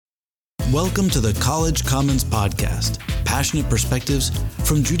Welcome to the College Commons Podcast, passionate perspectives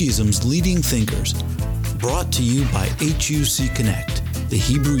from Judaism's leading thinkers. Brought to you by HUC Connect, the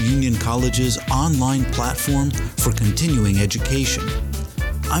Hebrew Union College's online platform for continuing education.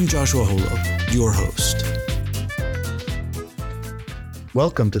 I'm Joshua Holo, your host.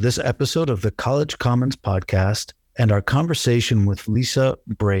 Welcome to this episode of the College Commons Podcast and our conversation with Lisa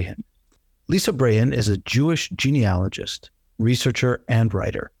Brahan. Lisa Brahan is a Jewish genealogist, researcher, and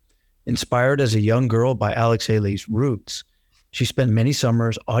writer. Inspired as a young girl by Alex Haley's Roots, she spent many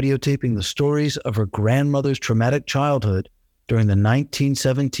summers audiotaping the stories of her grandmother's traumatic childhood during the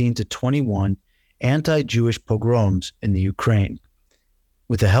 1917-21 anti-Jewish pogroms in the Ukraine.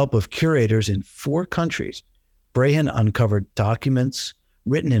 With the help of curators in 4 countries, Brahan uncovered documents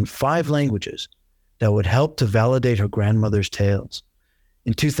written in 5 languages that would help to validate her grandmother's tales.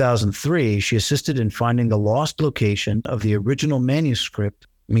 In 2003, she assisted in finding the lost location of the original manuscript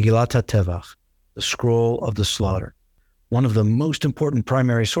Megillat HaTevach, the Scroll of the Slaughter, one of the most important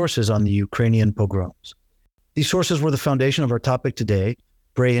primary sources on the Ukrainian pogroms. These sources were the foundation of our topic today,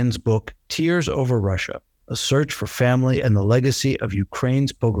 Brahan's book, Tears Over Russia, A Search for Family and the Legacy of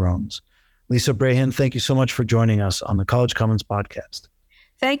Ukraine's Pogroms. Lisa Brahan, thank you so much for joining us on the College Commons Podcast.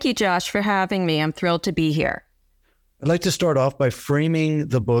 Thank you, Josh, for having me. I'm thrilled to be here. I'd like to start off by framing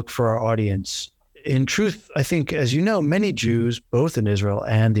the book for our audience. In truth, I think, as you know, many Jews, both in Israel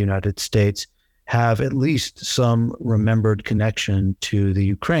and the United States, have at least some remembered connection to the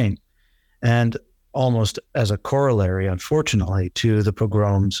Ukraine, and almost as a corollary, unfortunately, to the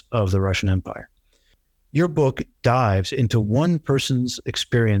pogroms of the Russian Empire. Your book dives into one person's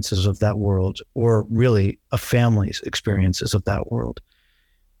experiences of that world, or really a family's experiences of that world.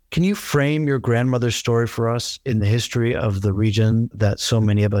 Can you frame your grandmother's story for us in the history of the region that so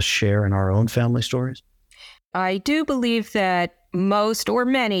many of us share in our own family stories? I do believe that most or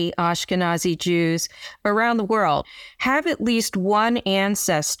many Ashkenazi Jews around the world have at least one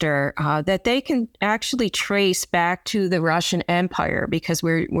ancestor that they can actually trace back to the Russian Empire, because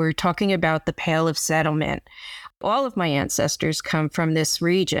we're talking about the Pale of Settlement. All of my ancestors come from this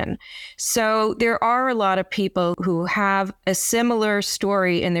region. So there are a lot of people who have a similar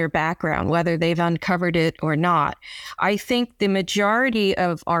story in their background, whether they've uncovered it or not. I think the majority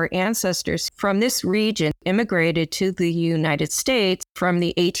of our ancestors from this region immigrated to the United States from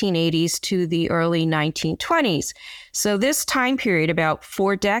the 1880s to the early 1920s. So this time period, about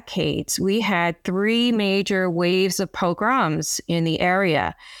 4 decades, we had 3 major waves of pogroms in the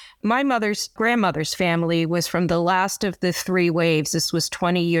area. My grandmother's family was from the last of the 3 waves. This was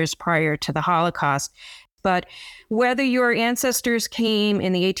 20 years prior to the Holocaust. But whether your ancestors came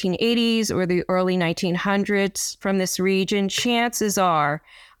in the 1880s or the early 1900s from this region, chances are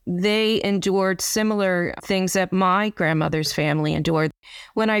they endured similar things that my grandmother's family endured.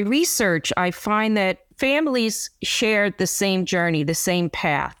 When I research, I find that families shared the same journey, the same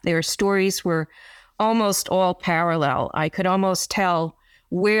path. Their stories were almost all parallel. I could almost tell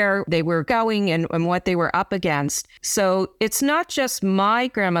where they were going and what they were up against. So it's not just my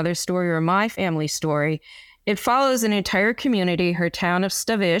grandmother's story or my family story. It follows an entire community, her town of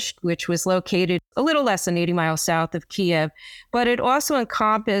Stavisht, which was located a little less than 80 miles south of Kiev, but it also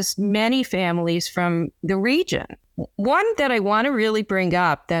encompassed many families from the region. One that I want to really bring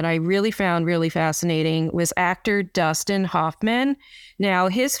up that I really found really fascinating was actor Dustin Hoffman. Now,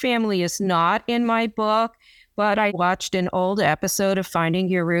 his family is not in my book, but I watched an old episode of Finding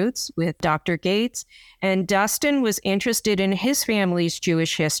Your Roots with Dr. Gates, and Dustin was interested in his family's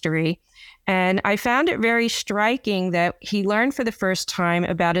Jewish history. And I found it very striking that he learned for the first time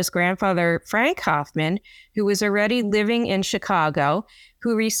about his grandfather, Frank Hoffman, who was already living in Chicago,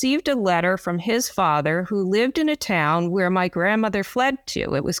 who received a letter from his father, who lived in a town where my grandmother fled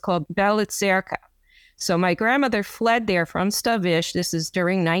to. It was called Belitserka. So my grandmother fled there from Stavisht. This is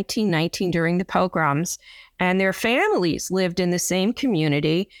during 1919, during the pogroms, and their families lived in the same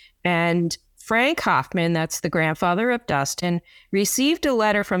community. And Frank Hoffman, that's the grandfather of Dustin, received a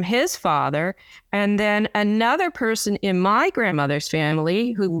letter from his father, and then another person in my grandmother's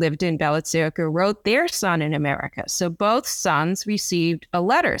family who lived in Belitserka wrote their son in America. So both sons received a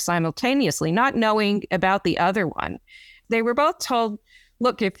letter simultaneously, not knowing about the other one. They were both told,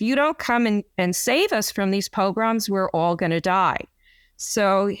 look, if you don't come and save us from these pogroms, we're all going to die.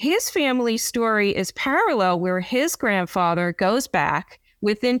 So his family story is parallel, where his grandfather goes back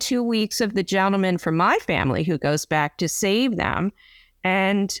within 2 weeks of the gentleman from my family who goes back to save them.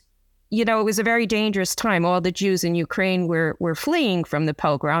 And, you know, it was a very dangerous time. All the Jews in Ukraine were fleeing from the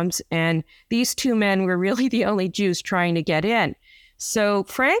pogroms, and these 2 men were really the only Jews trying to get in. So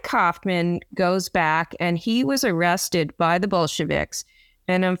Frank Hoffman goes back, and he was arrested by the Bolsheviks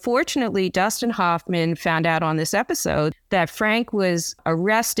And unfortunately, Dustin Hoffman found out on this episode that Frank was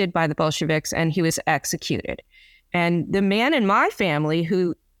arrested by the Bolsheviks and he was executed. And the man in my family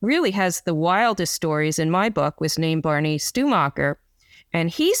who really has the wildest stories in my book was named Barney Stumacher. And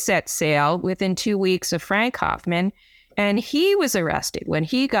he set sail within 2 weeks of Frank Hoffman. And he was arrested when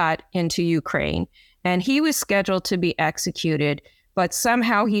he got into Ukraine. And he was scheduled to be executed, but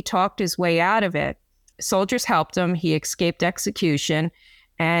somehow he talked his way out of it. Soldiers helped him. He escaped execution.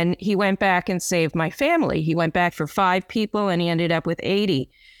 And he went back and saved my family. He went back for 5 people and he ended up with 80.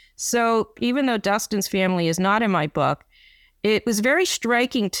 So even though Dustin's family is not in my book, it was very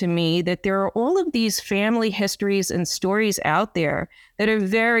striking to me that there are all of these family histories and stories out there that are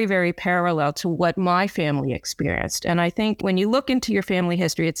very, very parallel to what my family experienced. And I think when you look into your family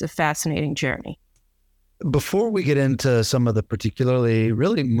history, it's a fascinating journey. Before we get into some of the particularly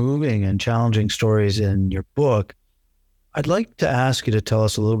really moving and challenging stories in your book, I'd like to ask you to tell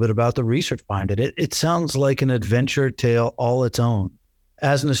us a little bit about the research behind it. It sounds like an adventure tale all its own.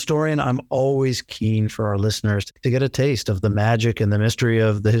 As an historian, I'm always keen for our listeners to get a taste of the magic and the mystery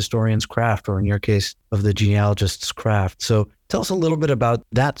of the historian's craft, or in your case, of the genealogist's craft. So tell us a little bit about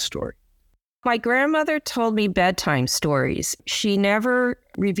that story. My grandmother told me bedtime stories. She never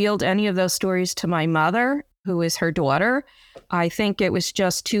revealed any of those stories to my mother, who is her daughter. I think it was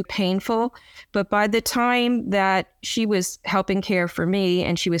just too painful. But by the time that she was helping care for me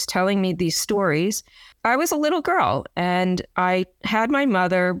and she was telling me these stories, I was a little girl and I had my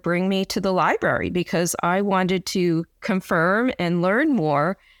mother bring me to the library because I wanted to confirm and learn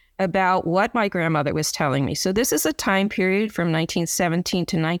more about what my grandmother was telling me. So this is a time period from 1917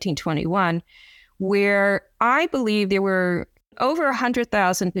 to 1921 where I believe there were over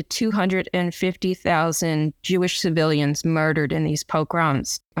 100,000 to 250,000 Jewish civilians murdered in these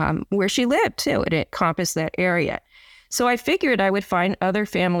pogroms, where she lived too. It encompassed that area. So I figured I would find other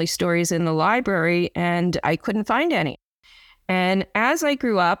family stories in the library, and I couldn't find any. And as I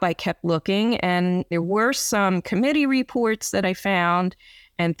grew up, I kept looking, and there were some committee reports that I found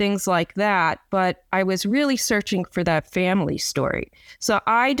and things like that, but I was really searching for that family story. So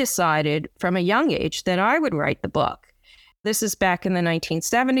I decided from a young age that I would write the book. This is back in the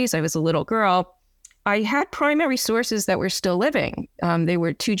 1970s. I was a little girl. I had primary sources that were still living. They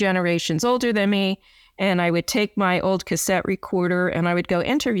were 2 generations older than me. And I would take my old cassette recorder and I would go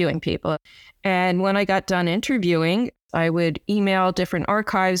interviewing people. And when I got done interviewing, I would email different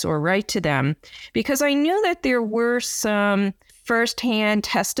archives or write to them because I knew that there were some firsthand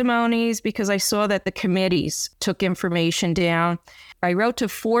testimonies because I saw that the committees took information down. I wrote to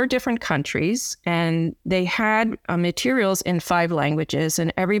 4 different countries and they had materials in 5 languages,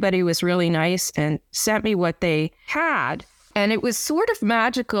 and everybody was really nice and sent me what they had. And it was sort of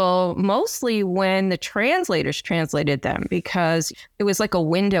magical, mostly when the translators translated them, because it was like a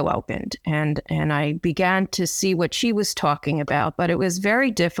window opened and I began to see what she was talking about. But it was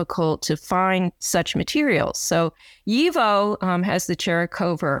very difficult to find such materials. So YIVO has the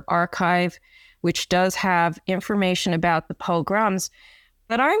Cherikover archive, which does have information about the pogroms.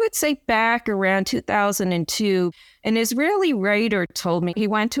 But I would say back around 2002, an Israeli writer told me he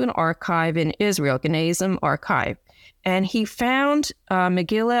went to an archive in Israel, Gnesim Archive, and he found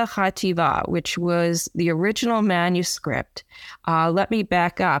Megillah Hativa, which was the original manuscript. Let me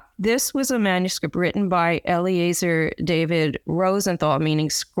back up. This was a manuscript written by Eliezer David Rosenthal, meaning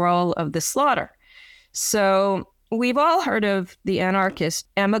Scroll of the Slaughter. So we've all heard of the anarchist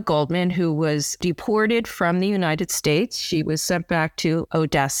Emma Goldman, who was deported from the United States. She was sent back to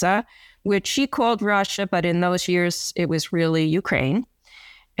Odessa, which she called Russia, but in those years it was really Ukraine.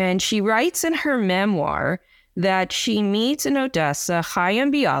 And she writes in her memoir that she meets in Odessa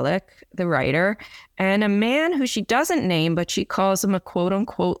Chaim Bialik, the writer, and a man who she doesn't name, but she calls him a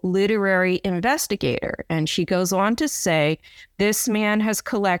quote-unquote literary investigator. And she goes on to say, this man has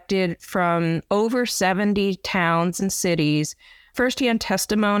collected from over 70 towns and cities firsthand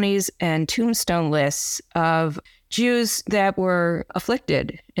testimonies and tombstone lists of Jews that were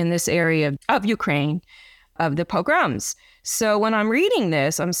afflicted in this area of Ukraine, of the pogroms. So when I'm reading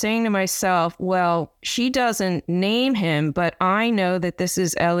this, I'm saying to myself, well, she doesn't name him, but I know that this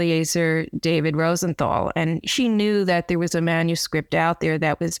is Eliezer David Rosenthal. And she knew that there was a manuscript out there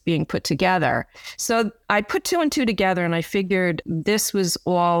that was being put together. So I put 2 and 2 together and I figured this was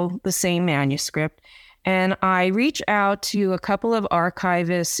all the same manuscript. And I reach out to a couple of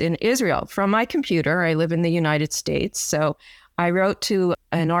archivists in Israel from my computer. I live in the United States. So I wrote to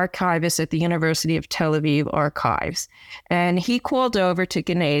an archivist at the University of Tel Aviv Archives, and he called over to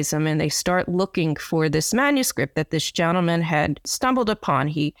Gnesim, and they start looking for this manuscript that this gentleman had stumbled upon.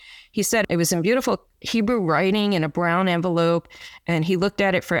 He said it was in beautiful Hebrew writing in a brown envelope, and he looked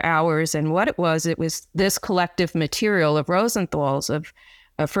at it for hours. And what it was this collective material of Rosenthal's, of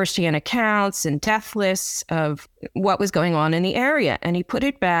firsthand accounts and death lists of what was going on in the area. And he put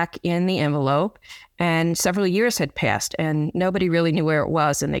it back in the envelope, and several years had passed and nobody really knew where it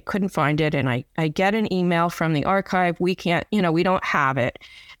was, and they couldn't find it. And I get an email from the archive. We don't have it.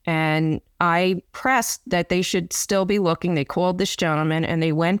 And I pressed that they should still be looking. They called this gentleman and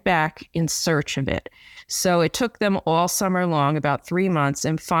they went back in search of it. So it took them all summer long, about 3 months.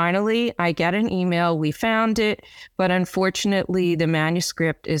 And finally, I get an email. We found it, but unfortunately, the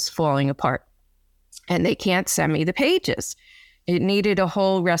manuscript is falling apart and they can't send me the pages. It needed a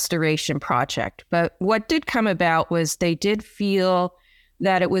whole restoration project. But what did come about was they did feel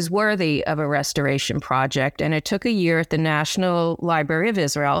that it was worthy of a restoration project. And it took a year at the National Library of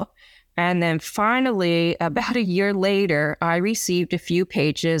Israel. And then finally, about a year later, I received a few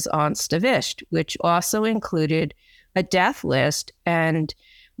pages on Stavisht, which also included a death list. And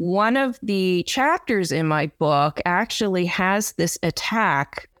one of the chapters in my book actually has this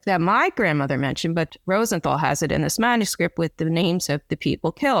attack that my grandmother mentioned, but Rosenthal has it in this manuscript with the names of the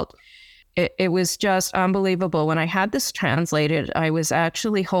people killed. It was just unbelievable. When I had this translated, I was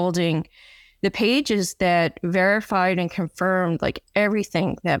actually holding the pages that verified and confirmed like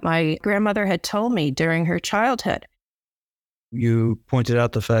everything that my grandmother had told me during her childhood. You pointed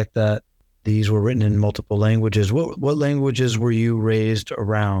out the fact that these were written in multiple languages. What languages were you raised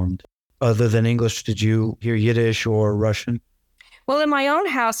around? Other than English, did you hear Yiddish or Russian? Well, in my own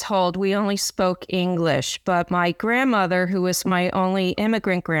household, we only spoke English, but my grandmother, who was my only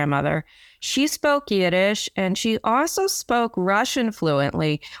immigrant grandmother, she spoke Yiddish, and she also spoke Russian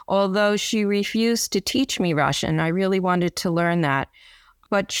fluently, although she refused to teach me Russian. I really wanted to learn that.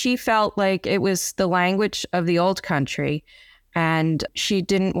 But she felt like it was the language of the old country, and she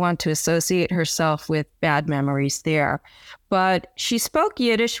didn't want to associate herself with bad memories there. But she spoke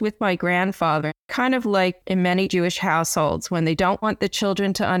Yiddish with my grandfather, kind of like in many Jewish households. When they don't want the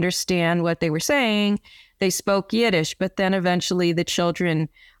children to understand what they were saying, they spoke Yiddish, but then eventually the children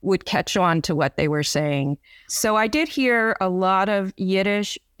would catch on to what they were saying. So I did hear a lot of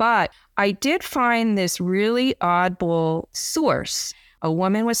Yiddish, but I did find this really oddball source. A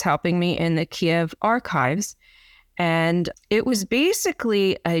woman was helping me in the Kiev archives, and it was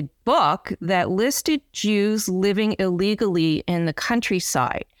basically a book that listed Jews living illegally in the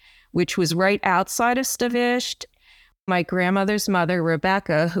countryside, which was right outside of Stavisht. My grandmother's mother,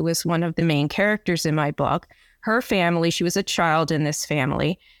 Rebecca, who was one of the main characters in my book, her family, she was a child in this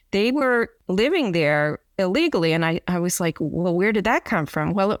family, they were living there illegally. And I was like, well, where did that come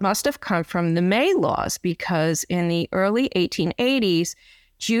from? Well, it must have come from the May laws, because in the early 1880s,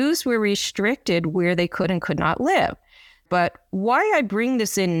 Jews were restricted where they could and could not live. But why I bring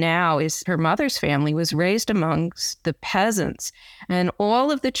this in now is her mother's family was raised amongst the peasants, and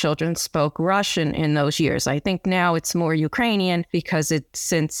all of the children spoke Russian in those years. I think now it's more Ukrainian because it's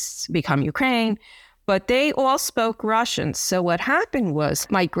since become Ukraine, but they all spoke Russian. So what happened was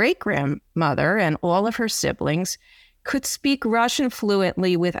my great-grandmother and all of her siblings could speak Russian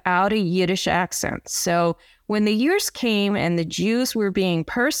fluently without a Yiddish accent. So when the years came and the Jews were being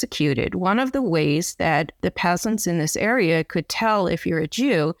persecuted, one of the ways that the peasants in this area could tell if you're a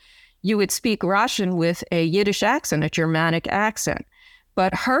Jew, you would speak Russian with a Yiddish accent, a Germanic accent.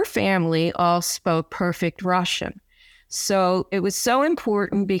 But her family all spoke perfect Russian. So it was so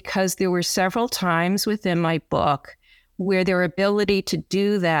important because there were several times within my book where their ability to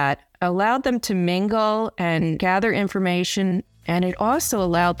do that allowed them to mingle and gather information, and it also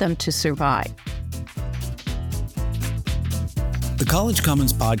allowed them to survive. The College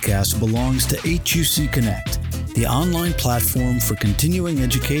Commons podcast belongs to HUC Connect, the online platform for continuing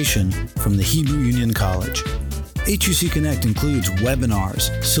education from the Hebrew Union College. HUC Connect includes webinars,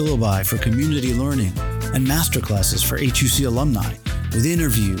 syllabi for community learning, and masterclasses for HUC alumni, with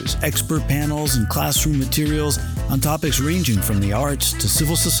interviews, expert panels, and classroom materials on topics ranging from the arts to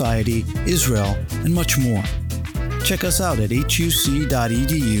civil society, Israel, and much more. Check us out at huc.edu/HUC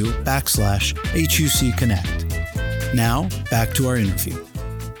Connect. Now, back to our interview.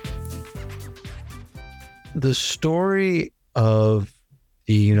 The story of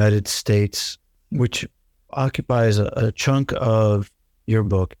the United States, which occupies a chunk of your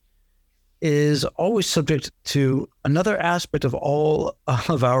book, is always subject to another aspect of all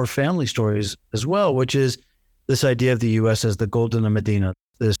of our family stories as well, which is this idea of the U.S. as the Golden Medina,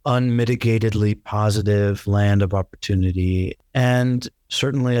 this unmitigatedly positive land of opportunity. And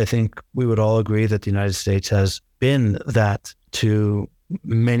certainly, I think we would all agree that the United States has been that to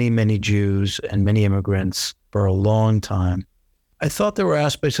many, many Jews and many immigrants for a long time. I thought there were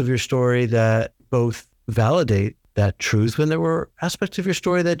aspects of your story that both validate that truth when there were aspects of your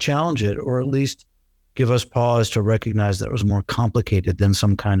story that challenge it, or at least give us pause to recognize that it was more complicated than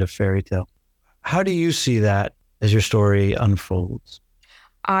some kind of fairy tale. How do you see that as your story unfolds?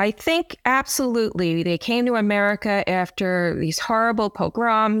 I think absolutely. They came to America after these horrible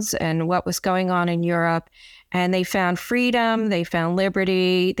pogroms and what was going on in Europe, and they found freedom, they found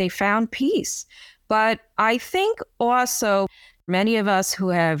liberty, they found peace. But I think also many of us who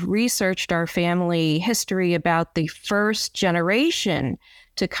have researched our family history about the first generation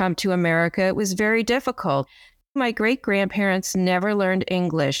to come to America, it was very difficult. My great-grandparents never learned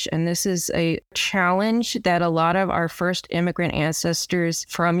English, and this is a challenge that a lot of our first immigrant ancestors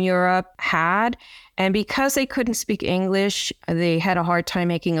from Europe had. And because they couldn't speak English, they had a hard time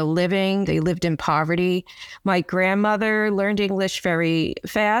making a living. They lived in poverty. My grandmother learned English very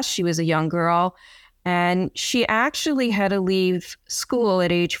fast. She was a young girl, and she actually had to leave school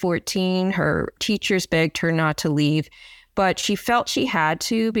at age 14. Her teachers begged her not to leave, but she felt she had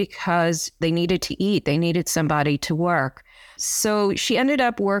to because they needed to eat. They needed somebody to work. So she ended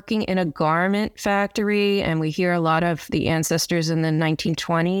up working in a garment factory, and we hear a lot of the ancestors in the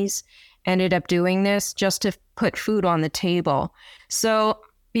 1920s ended up doing this just to put food on the table. So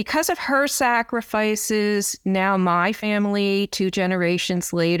because of her sacrifices, now my family, 2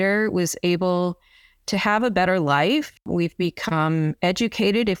 generations later, was able to have a better life. We've become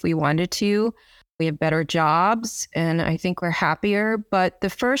educated if we wanted to. We have better jobs, and I think we're happier. But the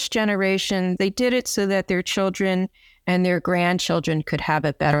first generation, they did it so that their children and their grandchildren could have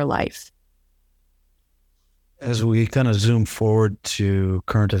a better life. As we kind of zoom forward to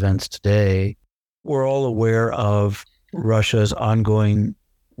current events today, we're all aware of Russia's ongoing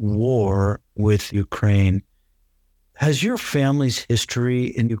war with Ukraine. Has your family's history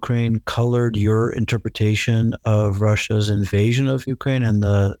in Ukraine colored your interpretation of Russia's invasion of Ukraine and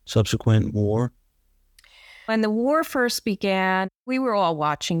the subsequent war? When the war first began, we were all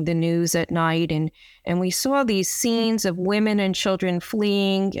watching the news at night, and we saw these scenes of women and children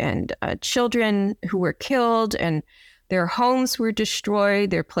fleeing, and children who were killed, and their homes were destroyed,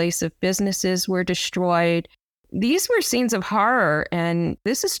 their place of businesses were destroyed. These were scenes of horror, and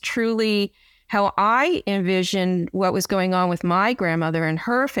this is truly how I envisioned what was going on with my grandmother and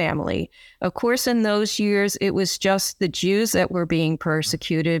her family. Of course, in those years, it was just the Jews that were being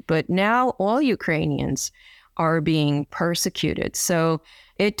persecuted, but now all Ukrainians are being persecuted. So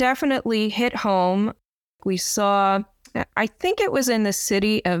it definitely hit home. We saw, I think it was in the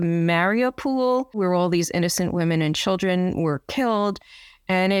city of Mariupol, where all these innocent women and children were killed.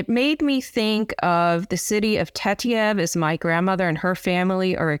 And it made me think of the city of Tetyev as my grandmother and her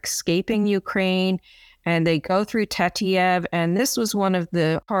family are escaping Ukraine, and they go through Tetyev. And this was one of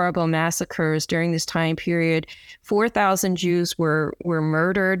the horrible massacres during this time period. 4,000 Jews were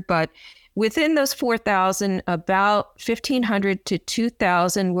murdered, but within those 4,000, about 1,500 to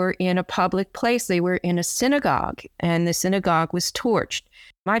 2,000 were in a public place. They were in a synagogue, and the synagogue was torched.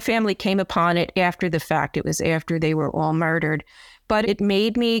 My family came upon it after the fact. It was after they were all murdered. But it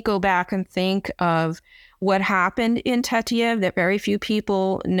made me go back and think of what happened in Tetyev that very few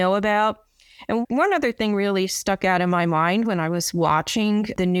people know about. And one other thing really stuck out in my mind when I was watching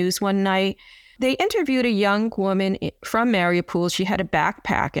the news one night. They interviewed a young woman from Mariupol. She had a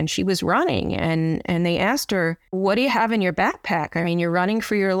backpack and she was running. And they asked her, "What do you have in your backpack? I mean, you're running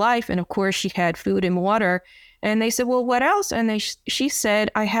for your life." And of course, she had food and water. And they said, "Well, what else?" And she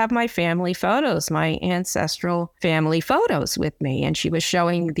said, "I have my family photos, my ancestral family photos with me." And she was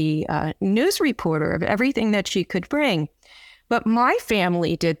showing the news reporter of everything that she could bring. But my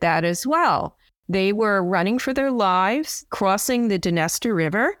family did that as well. They were running for their lives, crossing the Dniester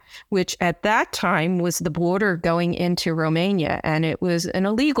River, which at that time was the border going into Romania, and it was an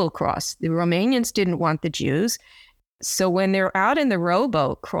illegal cross. The Romanians didn't want the Jews. So when they're out in the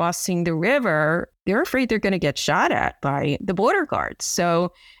rowboat crossing the river, they're afraid they're going to get shot at by the border guards.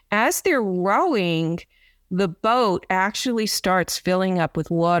 So as they're rowing, the boat actually starts filling up with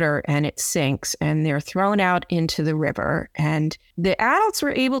water and it sinks, and they're thrown out into the river. And the adults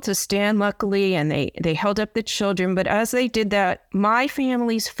were able to stand, luckily, and they held up the children. But as they did that, my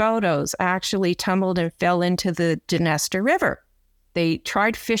family's photos actually tumbled and fell into the Dniester River. They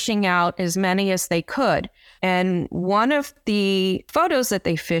tried fishing out as many as they could. And one of the photos that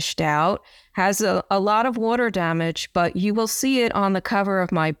they fished out has a lot of water damage, but you will see it on the cover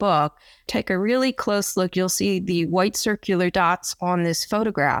of my book. Take a really close look. You'll see the white circular dots on this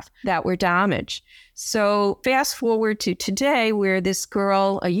photograph that were damaged. So fast forward to today, where this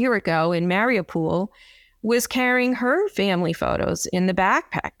girl a year ago in Mariupol was carrying her family photos in the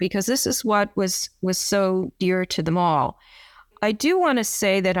backpack, because this is what was so dear to them all. I do want to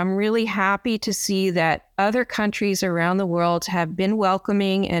say that I'm really happy to see that other countries around the world have been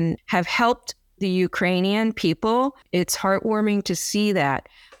welcoming and have helped the Ukrainian people. It's heartwarming to see that.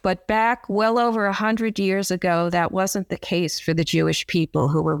 But back well over 100 years ago, that wasn't the case for the Jewish people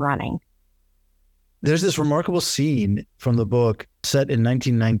who were running. There's this remarkable scene from the book set in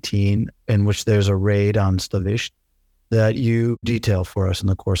 1919 in which there's a raid on Slavish that you detail for us in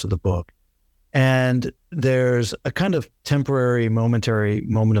the course of the book. And there's a kind of temporary, momentary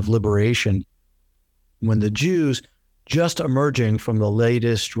moment of liberation when the Jews, just emerging from the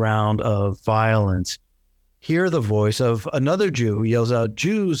latest round of violence, hear the voice of another Jew who yells out,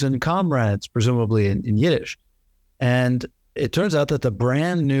 "Jews and comrades," presumably in Yiddish. And it turns out that the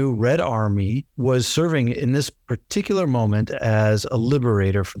brand new Red Army was serving in this particular moment as a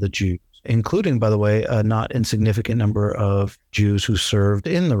liberator for the Jews, including, by the way, a not insignificant number of Jews who served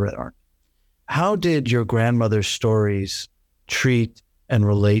in the Red Army. How did your grandmother's stories treat and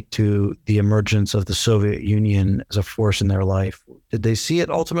relate to the emergence of the Soviet Union as a force in their life? Did they see it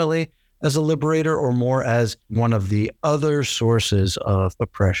ultimately as a liberator or more as one of the other sources of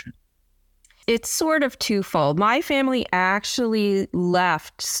oppression? It's sort of twofold. My family actually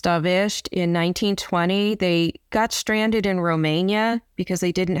left Stavisht in 1920. They got stranded in Romania because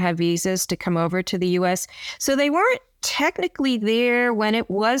they didn't have visas to come over to the U.S. So they weren't technically there when it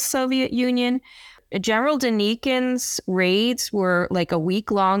was Soviet Union. General Denikin's raids were like a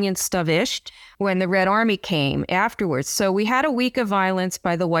week long in Stavisht when the Red Army came afterwards. So we had a week of violence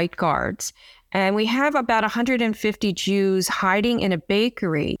by the White Guards. And we have about 150 Jews hiding in a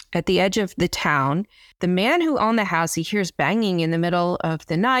bakery at the edge of the town. The man who owned the house, he hears banging in the middle of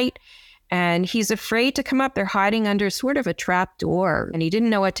the night, and he's afraid to come up. They're hiding under sort of a trap door, and he didn't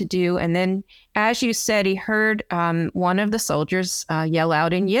know what to do. And then, as you said, he heard one of the soldiers yell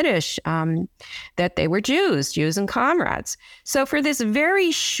out in Yiddish that they were Jews and comrades. So for this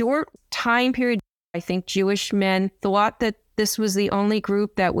very short time period, I think Jewish men thought that this was the only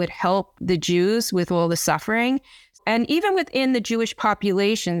group that would help the Jews with all the suffering. And even within the Jewish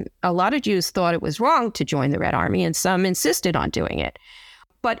population, a lot of Jews thought it was wrong to join the Red Army, and some insisted on doing it.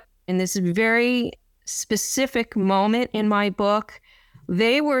 But in this very specific moment in my book,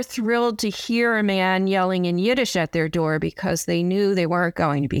 they were thrilled to hear a man yelling in Yiddish at their door because they knew they weren't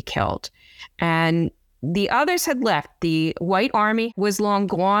going to be killed. And the others had left. The White Army was long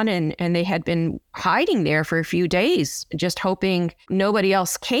gone, and they had been hiding there for a few days, just hoping nobody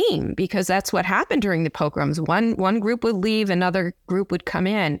else came, because that's what happened during the pogroms. One group would leave, another group would come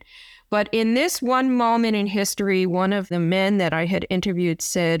in. But in this one moment in history, one of the men that I had interviewed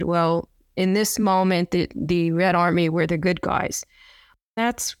said, well, in this moment, the Red Army were the good guys.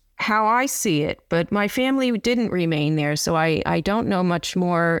 That's how I see it. But my family didn't remain there, so I don't know much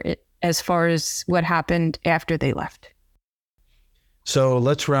more as far as what happened after they left. So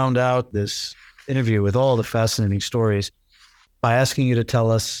let's round out this interview with all the fascinating stories by asking you to tell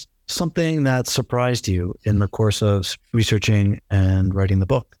us something that surprised you in the course of researching and writing the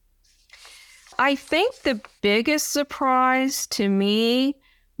book. I think the biggest surprise to me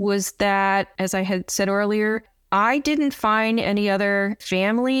was that, as I had said earlier, I didn't find any other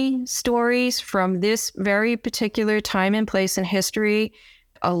family stories from this very particular time and place in history.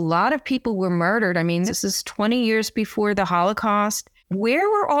 A lot of people were murdered. I mean, this is 20 years before the Holocaust. Where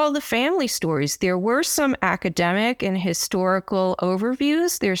were all the family stories? There were some academic and historical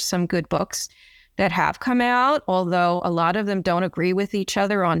overviews. There's some good books that have come out, although a lot of them don't agree with each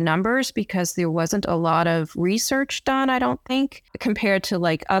other on numbers because there wasn't a lot of research done, I don't think, compared to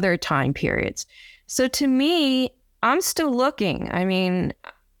like other time periods. So to me, I'm still looking. I mean,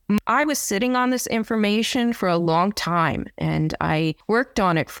 I was sitting on this information for a long time, and I worked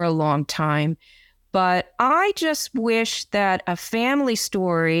on it for a long time. But I just wish that a family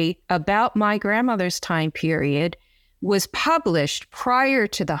story about my grandmother's time period was published prior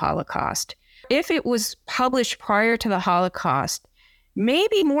to the Holocaust. If it was published prior to the Holocaust,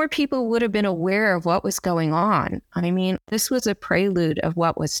 maybe more people would have been aware of what was going on. I mean, this was a prelude of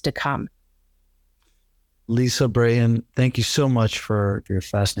what was to come. Lisa Brahen, thank you so much for your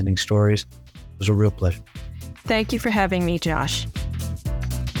fascinating stories. It was a real pleasure. Thank you for having me, Josh.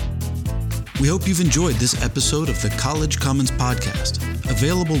 We hope you've enjoyed this episode of the College Commons Podcast,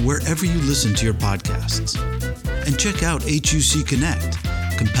 available wherever you listen to your podcasts. And check out HUC Connect,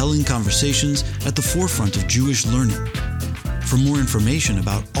 compelling conversations at the forefront of Jewish learning. For more information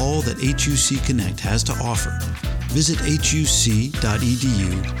about all that HUC Connect has to offer, visit huc.edu/HUC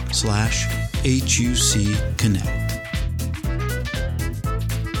Connect.